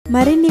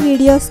మరిన్ని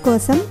వీడియోస్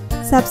కోసం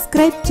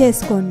సబ్స్క్రైబ్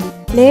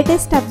చేసుకోండి.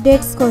 లేటెస్ట్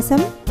అప్డేట్స్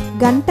కోసం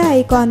గంట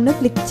ఐకాన్ను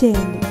క్లిక్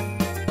చేయండి.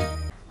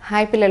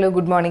 హాయ్ పిల్లలు,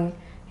 గుడ్ మార్నింగ్.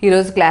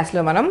 ఈరోజు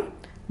క్లాస్లో మనం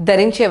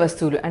ధరించే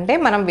వస్తువులు అంటే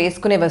మనం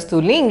వేసుకునే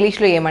వస్తువుల్ని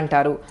ఇంగ్లీష్లో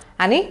ఏమంటారు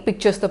అని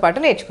పిక్చర్స్తో పాటు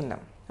నేర్చుకుందాం.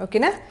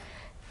 ఓకేనా?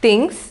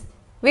 Things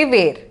we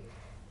wear.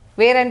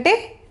 వేర్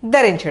అంటే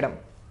ధరించడం.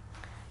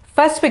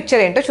 ఫస్ట్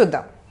పిక్చర్ ఏంటో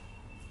చూద్దాం.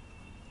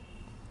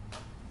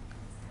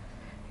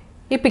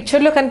 ఈ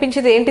పిక్చర్లో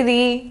కనిపించేది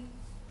ఏంటిది?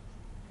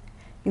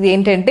 ఇది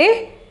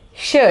ఏంటంటే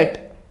షర్ట్.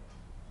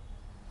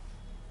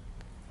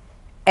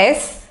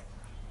 SHIRT.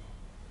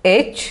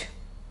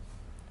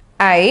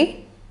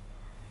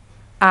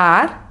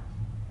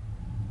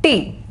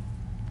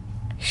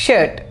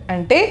 షర్ట్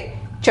అంటే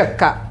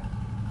చొక్కా.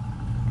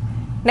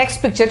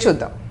 నెక్స్ట్ పిక్చర్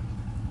చూద్దాం.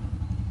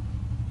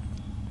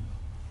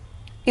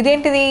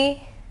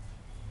 ఇదేంటిది?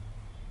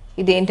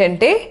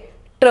 ఇదేంటంటే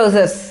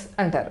ట్రౌజర్స్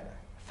అంటారు.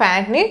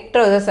 ప్యాంట్ని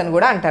ట్రౌజర్స్ అని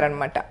కూడా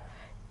అంటారనమాట.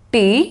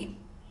 TROUSERS.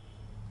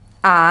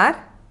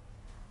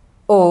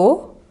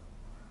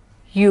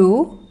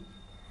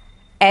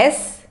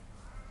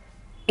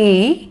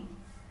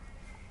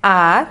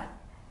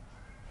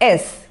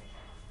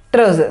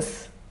 ట్రౌజర్స్.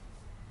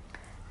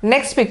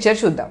 నెక్స్ట్ పిక్చర్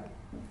చూద్దాం.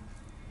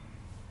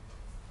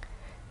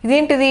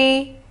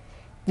 ఇదేంటిది?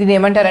 దీన్ని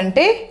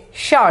ఏమంటారంటే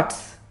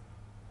షార్ట్స్.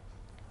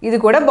 ఇది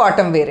కూడా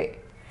బాటమ్ వేరే.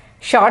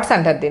 షార్ట్స్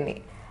అంటారు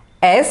దీన్ని.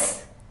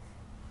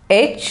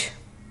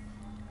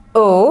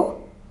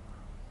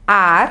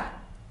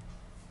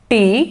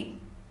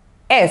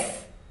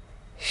 SHORTS.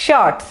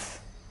 షార్ట్స్.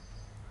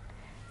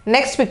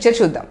 నెక్స్ట్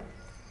పిక్చర్ చూద్దాం.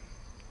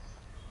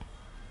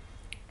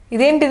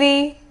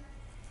 ఇదేంటిది?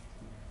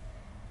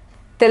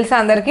 తెలుసా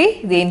అందరికీ?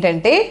 ఇది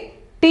ఏంటంటే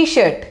T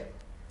shirt.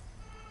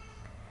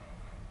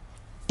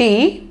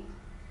 TSHIRT.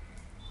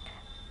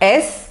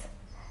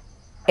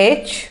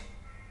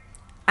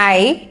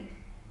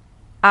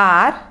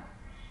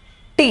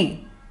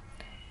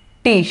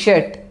 T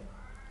shirt.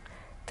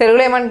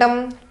 తెలుగులో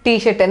ఏమంటాం? టీ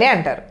షర్ట్ అని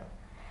అంటారు.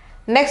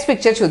 నెక్స్ట్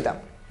పిక్చర్ చూద్దాం.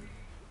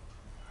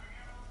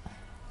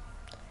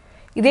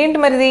 ఇదేంటి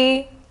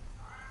మరిది?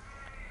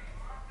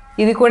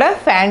 ఇది కూడా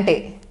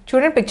ప్యాంటే.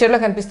 చూడండి, పిక్చర్లో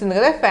కనిపిస్తుంది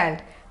కదా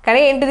ప్యాంట్.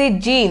 కానీ ఏంటిది?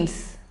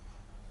 Jeans.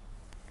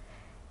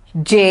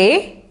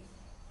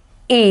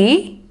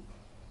 JEANS.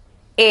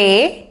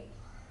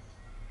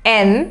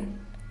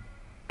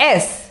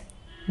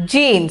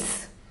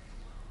 Jeans.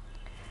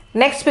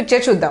 Next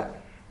picture చూద్దాం.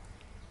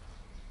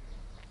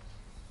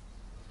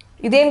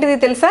 ఇదేంటిది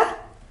తెలుసా?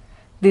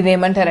 దీన్ని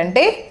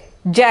ఏమంటారంటే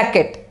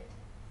జాకెట్.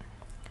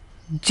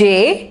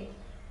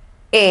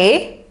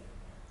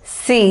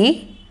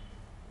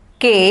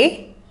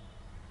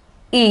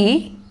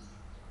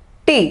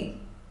 JACKET.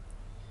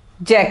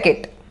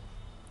 జాకెట్.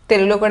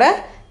 తెలుగులో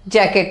కూడా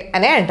జాకెట్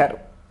అనే అంటారు.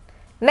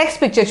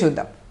 నెక్స్ట్ పిక్చర్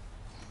చూద్దాం.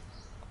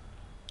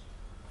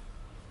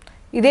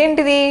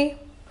 ఇదేంటిది?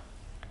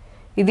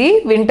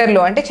 ఇది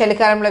వింటర్లో అంటే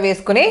చలికాలంలో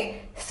వేసుకునే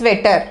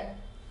స్వెటర్.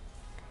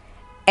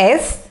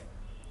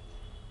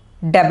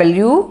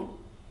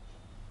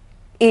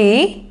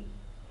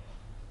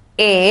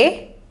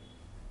 SWEATER.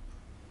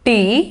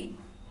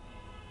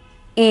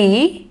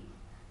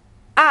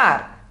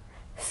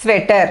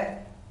 స్వెటర్.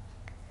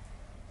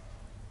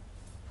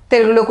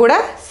 తెలుగులో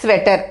కూడా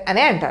స్వెటర్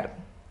అనే అంటారు.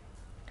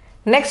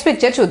 నెక్స్ట్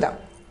పిక్చర్ చూద్దాం.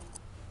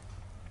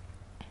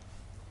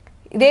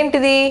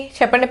 ఇదేంటిది?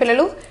 చెప్పండి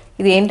పిల్లలు.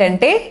 ఇది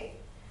ఏంటంటే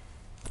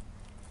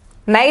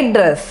నైట్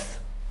డ్రెస్.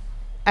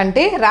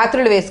 అంటే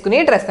రాత్రులు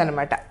వేసుకునే డ్రెస్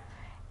అనమాట.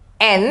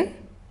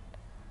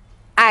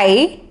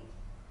 NIGHT.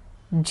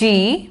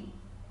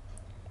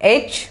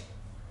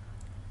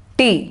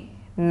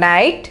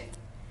 Night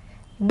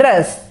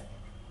dress.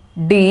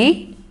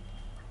 DRESS.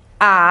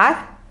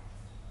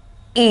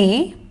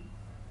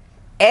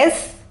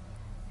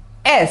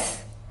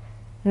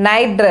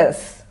 Night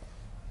dress.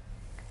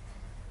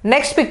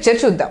 Next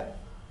picture చూద్దాం.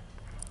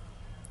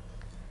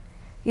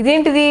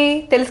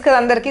 ఇదేంటిది? తెలుసు కదా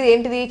అందరికీ. ఇది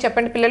ఏంటిది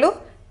చెప్పండి పిల్లలు.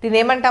 దీన్ని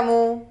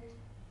ఏమంటాము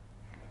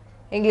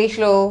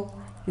ఇంగ్లీష్లో?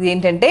 ఇది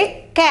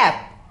ఏంటంటే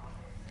క్యాప్.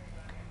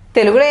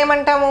 తెలుగులో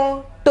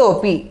ఏమంటాము?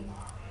 టోపీ.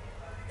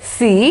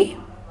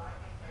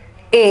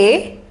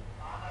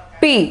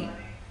 CAP.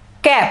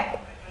 క్యాప్.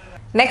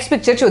 నెక్స్ట్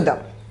పిక్చర్ చూద్దాం.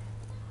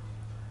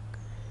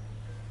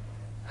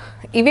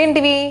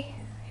 ఇవేంటివి?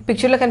 ఈ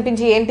పిక్చర్లో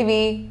కనిపించి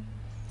ఏంటివి?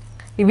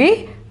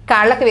 ఇవి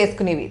కాళ్ళకి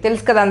వేసుకునేవి.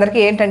 తెలుసు కదా అందరికీ.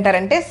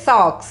 ఏంటంటారంటే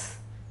సాక్స్.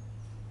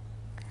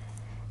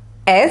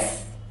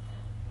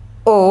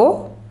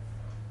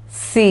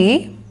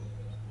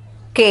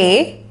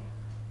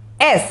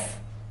 SOCKS.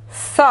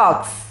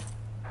 సాక్స్.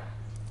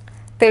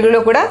 తెలుగులో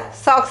కూడా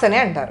సాక్స్ అని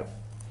అంటారు.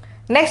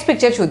 నెక్స్ట్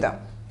పిక్చర్ చూద్దాం.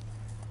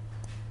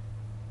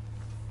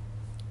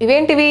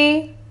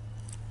 ఇవేంటివి?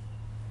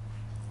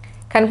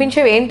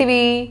 కనిపించేవి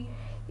ఏంటివి?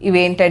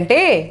 ఇవేంటంటే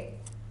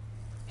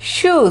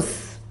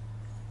షూస్.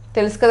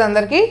 తెలుసు కదా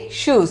అందరికీ.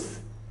 షూస్.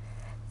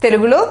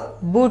 తెలుగులో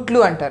బూట్లు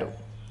అంటారు.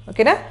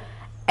 ఓకేనా?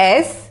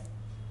 SHOES.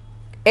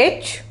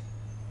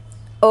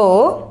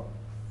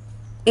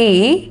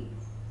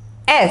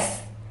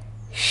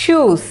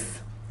 షూస్.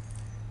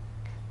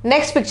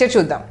 నెక్స్ట్ పిక్చర్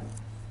చూద్దాం.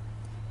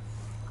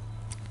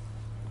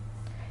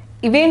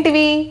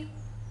 ఇవేంటివి?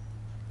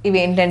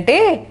 ఇవేంటంటే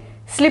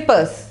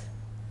స్లిప్పర్స్,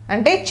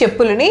 అంటే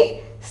చెప్పులని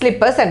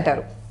స్లిప్పర్స్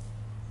అంటారు.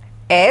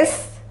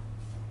 SLIPPERS.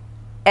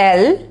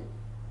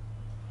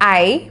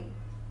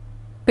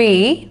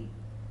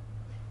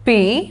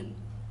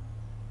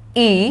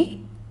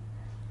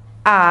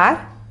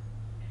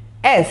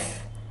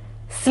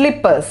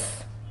 స్లిప్పర్స్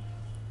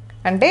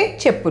అంటే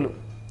చెప్పులు.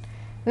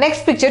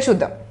 నెక్స్ట్ పిక్చర్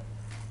చూద్దాం.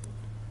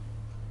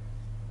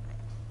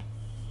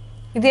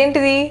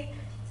 ఇదేంటిది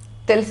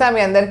తెలుసా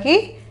మీ అందరికీ?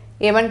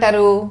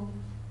 ఏమంటారు?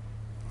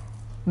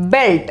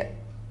 బెల్ట్.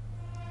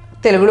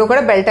 తెలుగులో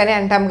కూడా బెల్ట్ అని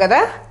అంటాం కదా.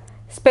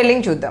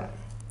 స్పెల్లింగ్ చూద్దాం.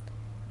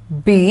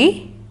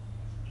 BELT,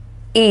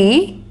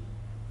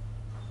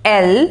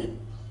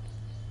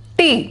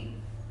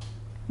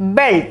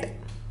 belt.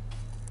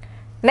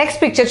 నెక్స్ట్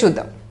పిక్చర్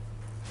చూద్దాం.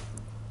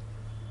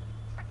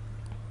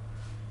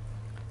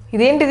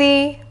 ఇదేంటిది?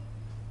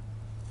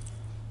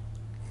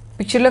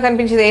 పిక్చర్లో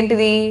కనిపించేది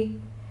ఏంటిది?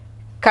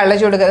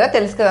 కళ్ళజోడు కదా,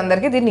 తెలుసు కదా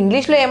అందరికీ. దీన్ని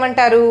ఇంగ్లీష్లో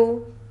ఏమంటారు?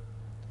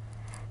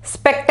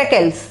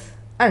 స్పెక్టకల్స్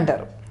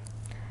అంటారు.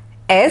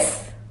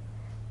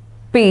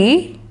 SPECTACLES,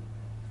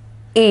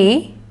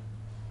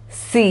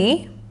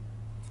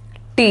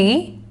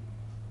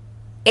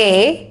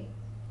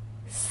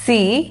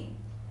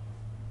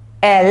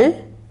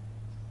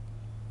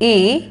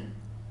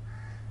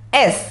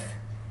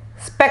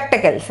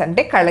 స్పెక్టకల్స్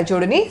అంటే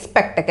కళ్ళజోడుని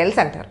స్పెక్టకల్స్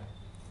అంటారు.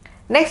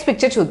 నెక్స్ట్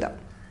పిక్చర్ చూద్దాం.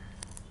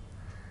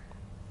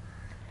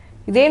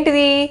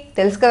 ఇదేంటిది?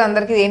 తెలుసు కదా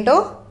అందరికీ ఇదేంటో.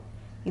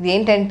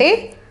 ఇదేంటంటే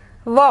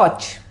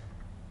వాచ్.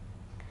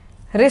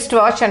 రిస్ట్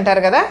వాచ్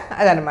అంటారు కదా,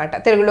 అదనమాట.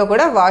 తెలుగులో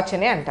కూడా వాచ్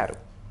అని అంటారు.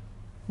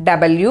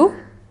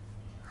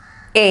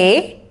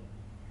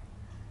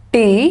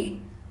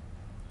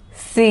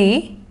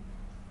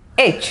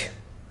 WATCH,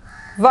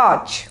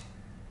 watch.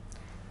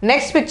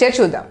 నెక్స్ట్ పిక్చర్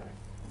చూద్దాం.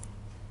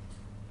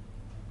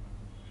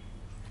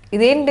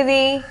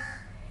 ఇదేంటిది?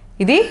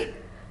 ఇది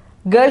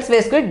గర్ల్స్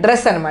వేసుకునే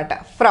డ్రెస్ అనమాట,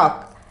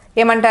 ఫ్రాక్.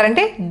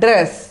 ఏమంటారంటే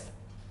dress.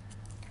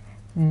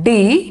 DRESS,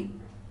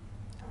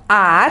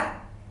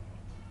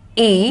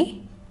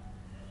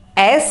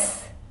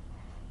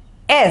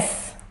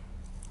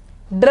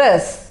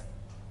 dress.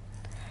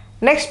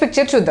 Next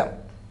picture చూద్దాం.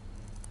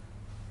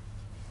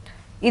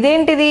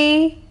 ఇదేంటిది?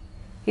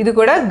 ఇది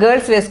కూడా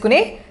గర్ల్స్ వేసుకునే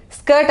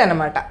స్కర్ట్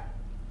అనమాట,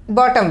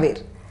 బాటమ్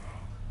వేర్.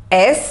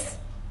 SKIRT,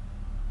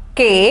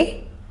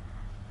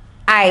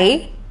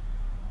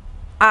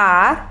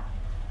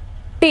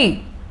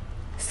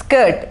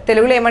 skirt.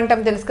 తెలుగులో ఏమంటాం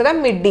తెలుసు కదా,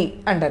 మిడ్డీ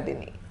అంటారు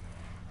దీన్ని.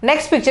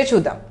 నెక్స్ట్ పిక్చర్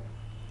చూద్దాం.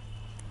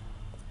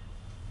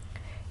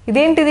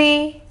 ఇదేంటిది?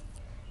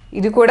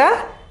 ఇది కూడా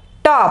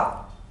టాప్,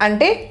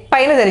 అంటే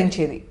పైన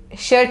ధరించేది,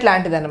 షర్ట్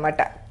లాంటిది అనమాట.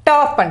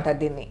 టాప్ అంటారు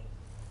దీన్ని.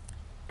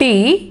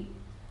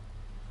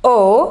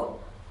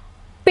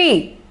 TOP,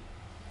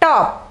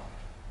 top.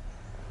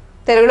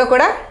 తెలుగులో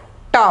కూడా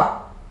టాప్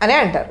అనే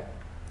అంటారు.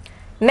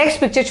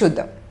 నెక్స్ట్ పిక్చర్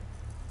చూద్దాం.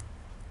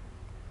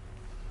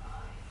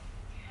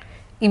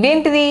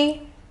 ఇవేంటిది?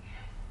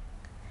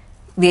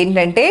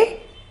 ఇదేంటంటే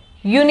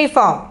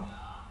యూనిఫామ్.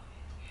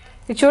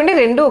 ఇది చూడండి,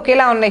 రెండు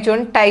ఒకేలా ఉన్నాయి.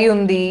 చూడండి, టై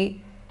ఉంది,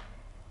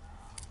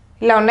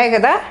 ఇలా ఉన్నాయి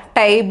కదా,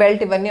 టై,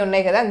 బెల్ట్ ఇవన్నీ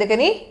ఉన్నాయి కదా,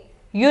 అందుకని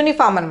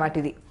యూనిఫామ్ అనమాట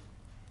ఇది.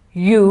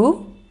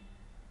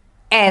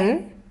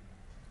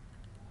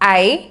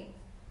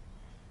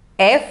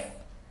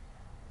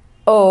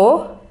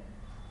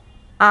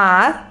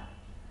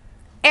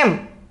 UNIFORM,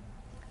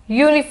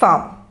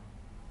 uniform.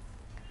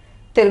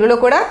 తెలుగులో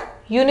కూడా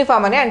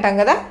యూనిఫామ్ అని అంటాం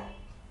కదా.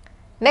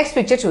 నెక్స్ట్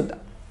పిక్చర్ చూద్దాం.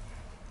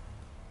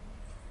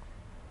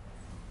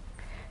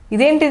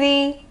 ఇదేంటిది?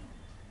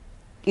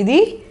 ఇది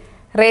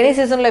రైనీ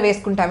సీజన్లో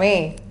వేసుకుంటామే,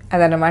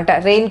 అదనమాట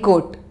రెయిన్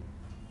కోట్.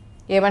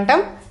 ఏమంటాం?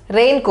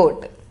 Rain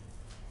coat.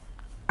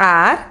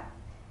 RAINCOAT,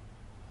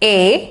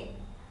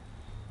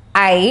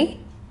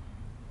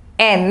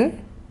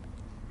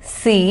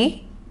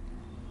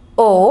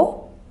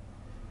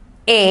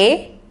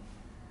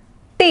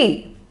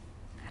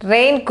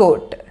 rain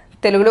coat.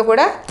 తెలుగులో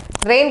కూడా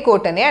రెయిన్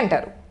కోట్ అని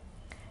అంటారు.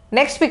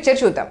 నెక్స్ట్ పిక్చర్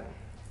చూద్దాం.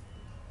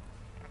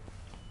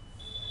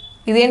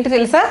 ఇదేంటి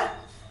తెలుసా?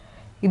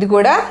 ఇది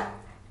కూడా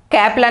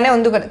క్యాప్ లానే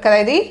ఉంది కదా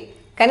ఇది,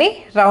 కానీ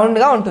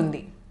రౌండ్గా ఉంటుంది.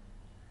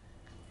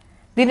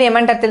 దీన్ని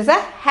ఏమంటారు తెలుసా?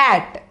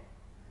 హ్యాట్.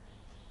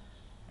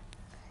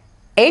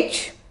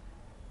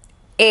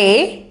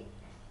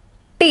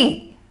 HAT,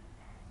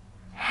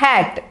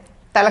 hat.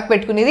 తలకు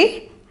పెట్టుకునేది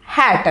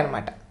హ్యాట్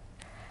అనమాట.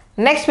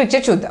 నెక్స్ట్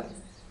పిక్చర్ చూద్దాం.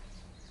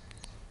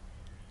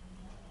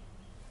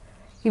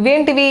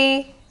 ఇవేంటివి?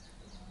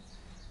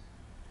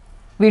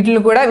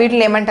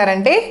 వీటిని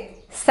ఏమంటారంటే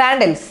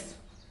శాండిల్స్.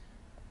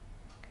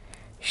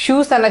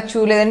 షూస్ అనొచ్చు,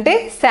 లేదంటే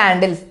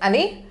శాండిల్స్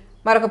అని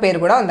మరొక పేరు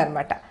కూడా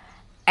ఉందన్నమాట.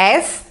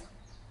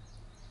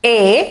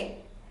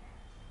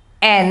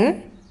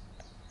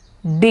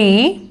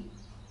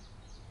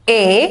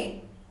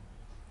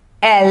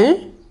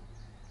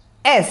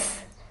 SANDALS,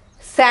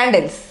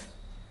 sandals.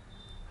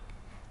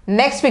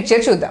 నెక్స్ట్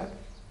పిక్చర్ చూద్దాం.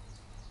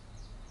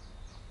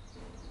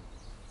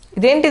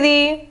 ఇదేంటిది?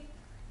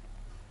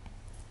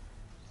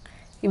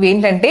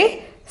 ఇవేంటంటే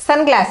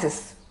సన్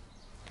గ్లాసెస్.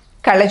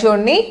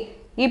 కళ్ళజోడిని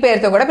ఈ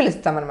పేరుతో కూడా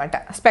పిలుస్తాం అనమాట.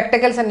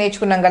 స్పెక్టకల్స్ అని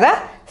నేర్చుకున్నాం కదా,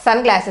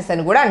 సన్ గ్లాసెస్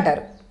అని కూడా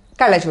అంటారు.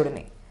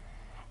 కళ్ళజోడుని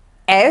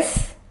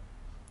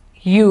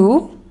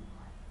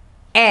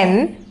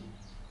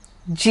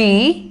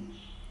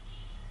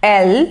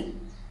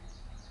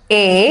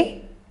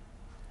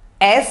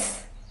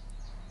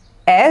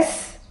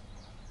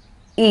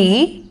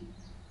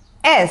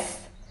SUNGLASSES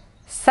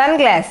సన్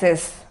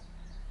గ్లాసెస్,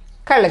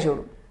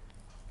 కళ్ళజోడు.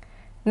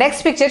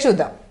 నెక్స్ట్ పిక్చర్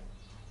చూద్దాం.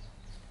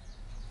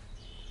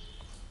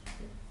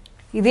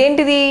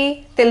 ఇదేంటిది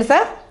తెలుసా?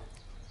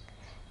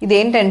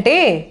 ఇదేంటంటే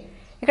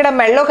ఇక్కడ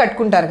మెళ్ళో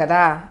కట్టుకుంటారు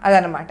కదా,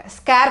 అదనమాట.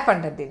 స్కార్ఫ్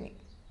అంటారు దీన్ని.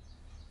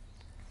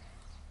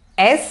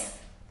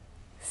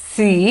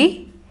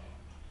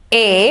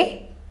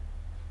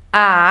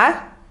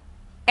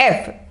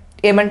 SCARF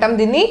ఏమంటాం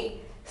దీన్ని?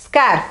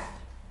 స్కార్ఫ్.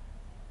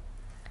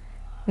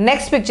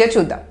 నెక్స్ట్ పిక్చర్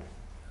చూద్దాం.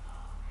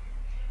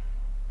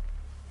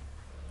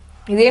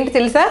 ఇదేంటి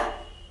తెలుసా?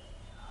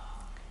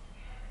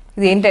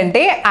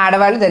 ఇదేంటంటే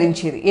ఆడవాళ్ళు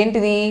ధరించేది.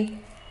 ఏంటిది?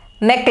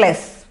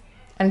 నెక్లెస్.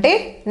 అంటే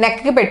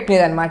నెక్కి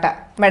పెట్టుకునేది అనమాట,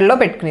 మెడలో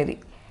పెట్టుకునేది.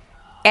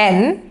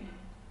 NECKLACE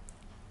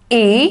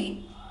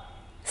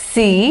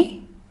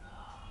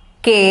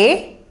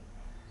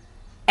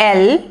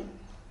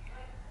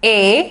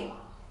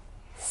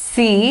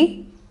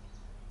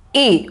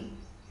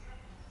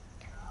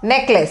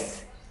necklace.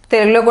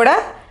 తెలుగులో కూడా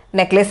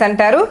నెక్లెస్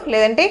అంటారు,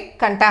 లేదంటే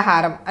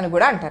కంఠహారం అని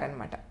కూడా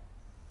అంటారనమాట.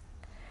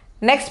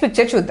 నెక్స్ట్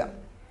పిక్చర్ చూద్దాం.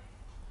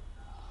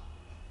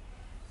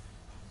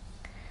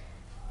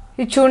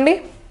 ఇది చూడండి,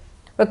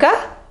 ఒక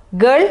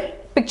గర్ల్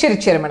పిక్చర్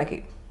ఇచ్చారు మనకి.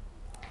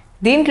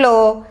 దీంట్లో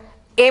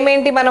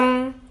ఏమేంటి మనం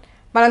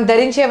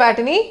ధరించే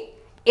వాటిని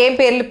ఏం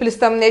పేర్లు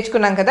పిలుస్తాం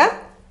నేర్చుకున్నాం కదా,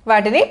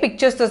 వాటిని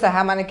పిక్చర్స్తో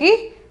సహా మనకి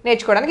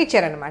నేర్చుకోవడానికి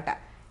ఇచ్చారనమాట.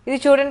 ఇది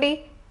చూడండి,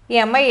 ఈ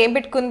అమ్మాయి ఏం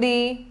పెట్టుకుంది?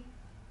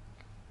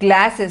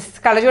 గ్లాసెస్,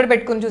 కళ్ళజోడు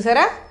పెట్టుకుని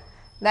చూసారా,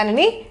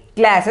 దానిని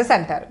గ్లాసెస్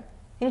అంటారు.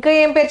 ఇంకా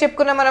ఏం పేరు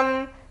చెప్పుకున్నాం మనం?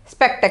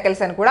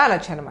 స్పెక్టకల్స్ అని కూడా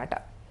అనొచ్చు అనమాట.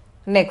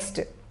 నెక్స్ట్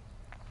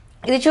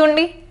ఇది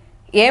చూడండి,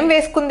 ఏం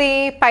వేసుకుంది?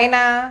 పైన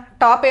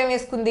టాప్ ఏం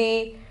వేసుకుంది?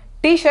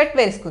 టీ షర్ట్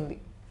వేసుకుంది,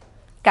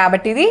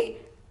 కాబట్టి ఇది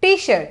టీ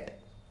షర్ట్.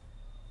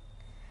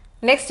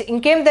 నెక్స్ట్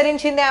ఇంకేం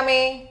ధరించింది ఆమె?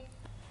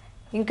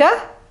 ఇంకా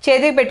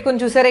చేతికి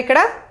పెట్టుకుని చూసారా, ఇక్కడ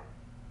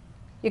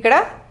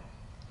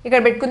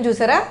పెట్టుకుని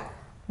చూసారా,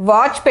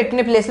 వాచ్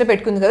పెట్టిన ప్లేస్లో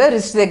పెట్టుకుంది కదా,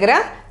 రిస్ట్ దగ్గర.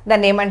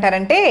 దాన్ని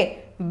ఏమంటారంటే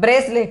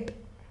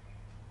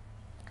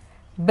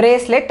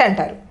బ్రేస్లెట్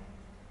అంటారు.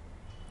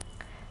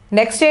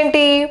 నెక్స్ట్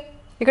ఏంటి?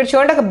 ఇక్కడ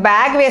చూడండి, ఒక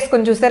బ్యాగ్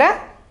వేసుకొని చూసారా,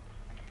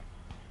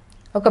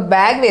 ఒక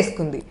బ్యాగ్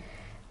వేసుకుంది,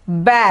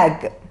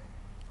 బ్యాగ్.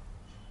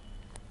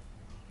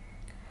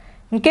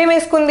 ఇంకేం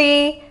వేసుకుంది?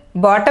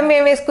 బాటమ్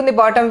ఏం వేసుకుంది?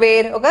 బాటమ్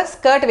వేర్, ఒక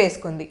స్కర్ట్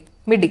వేసుకుంది,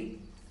 మిడ్డీ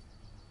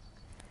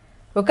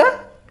ఒక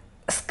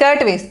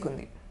స్కర్ట్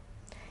వేసుకుంది.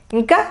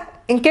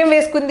 ఇంకేం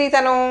వేసుకుంది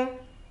తను?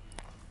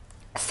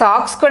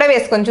 సాక్స్ కూడా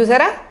వేసుకొని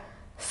చూసారా,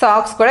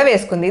 సాక్స్ కూడా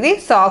వేసుకుంది. ఇది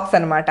సాక్స్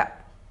అనమాట,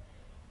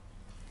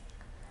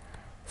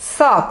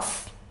 సాక్స్.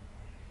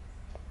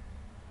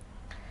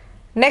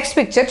 నెక్స్ట్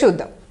పిక్చర్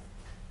చూద్దాం.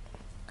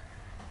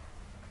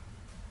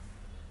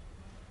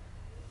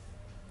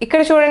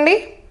 ఇక్కడ చూడండి,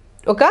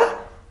 ఒక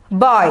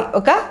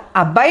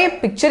అబ్బాయి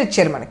పిక్చర్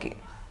ఇచ్చారు మనకి.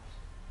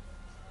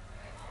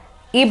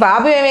 ఈ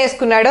బాబు ఏం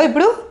వేసుకున్నాడో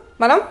ఇప్పుడు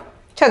మనం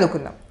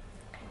చదువుకుందాం.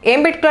 ఏం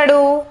పెట్టుకున్నాడు?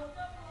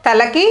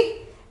 తలకి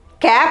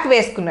క్యాప్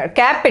వేసుకున్నాడు,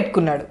 క్యాప్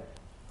పెట్టుకున్నాడు.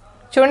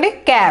 చూడండి,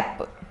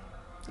 క్యాప్,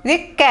 ఇది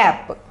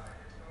క్యాప్.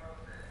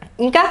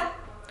 ఇంకా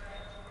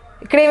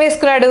ఇక్కడ ఏం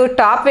వేసుకున్నాడు?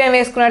 టాప్ ఏం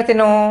వేసుకున్నాడు?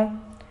 తిను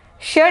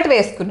షర్ట్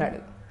వేసుకున్నాడు.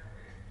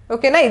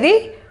 ఓకేనా, ఇది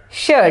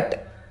షర్ట్,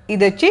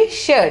 ఇది వచ్చి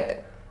షర్ట్.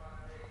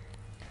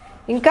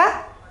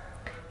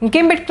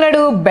 ఇంకేం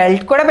పెట్టుకున్నాడు?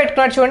 బెల్ట్ కూడా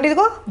పెట్టుకున్నాడు. చూడండి,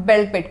 ఇదిగో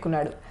బెల్ట్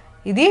పెట్టుకున్నాడు,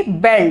 ఇది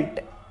బెల్ట్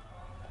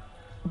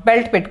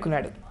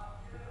పెట్టుకున్నాడు.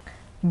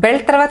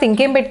 బెల్ట్ తర్వాత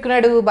ఇంకేం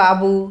పెట్టుకున్నాడు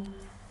బాబు?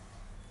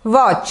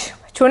 వాచ్.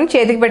 చూడండి,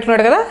 చేతికి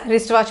పెట్టుకున్నాడు కదా,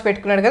 రిస్ట్ వాచ్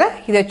పెట్టుకున్నాడు కదా,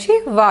 ఇది వచ్చి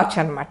వాచ్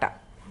అనమాట.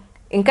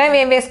 ఇంకా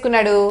ఏం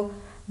వేసుకున్నాడు?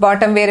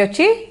 బాటమ్ వేర్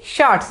వచ్చి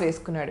షార్ట్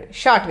వేసుకున్నాడు.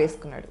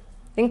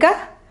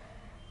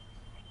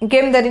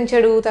 ఇంకేం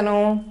ధరించాడు తను?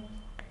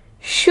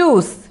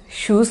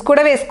 షూస్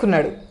కూడా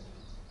వేసుకున్నాడు.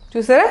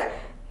 చూసారా,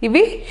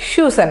 ఇవి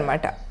షూస్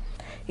అనమాట.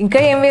 ఇంకా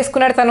ఏం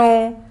వేసుకున్నాడు తను?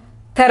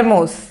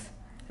 థర్మోస్.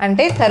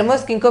 అంటే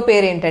థర్మోస్కి ఇంకో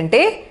పేరు ఏంటంటే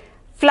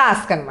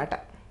ఫ్లాస్క్ అనమాట.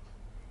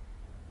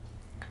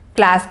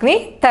 ఫ్లాస్క్ని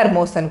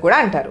థర్మోస్ అని కూడా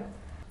అంటారు.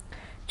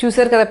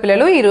 చూసారు కదా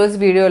పిల్లలు, ఈరోజు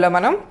వీడియోలో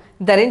మనం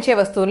ధరించే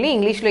వస్తువుల్ని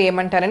ఇంగ్లీష్లో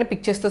ఏమంటారని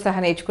పిక్చర్స్తో సహా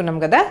నేర్చుకున్నాం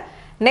కదా.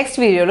 నెక్స్ట్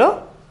వీడియోలో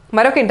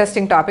మరొక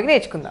ఇంట్రెస్టింగ్ టాపిక్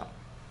నేర్చుకుందాం.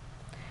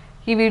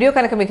 ఈ వీడియో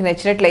కనుక మీకు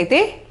నచ్చినట్లయితే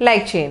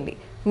లైక్ చేయండి,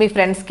 మీ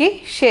ఫ్రెండ్స్కి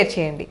షేర్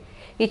చేయండి.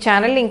 ఈ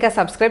ఛానల్ని ఇంకా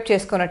సబ్స్క్రైబ్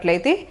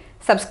చేసుకున్నట్లయితే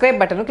సబ్స్క్రైబ్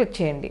బటన్ను క్లిక్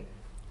చేయండి.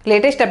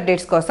 లేటెస్ట్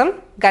అప్డేట్స్ కోసం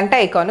గంట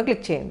ఐకాన్ను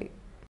క్లిక్ చేయండి.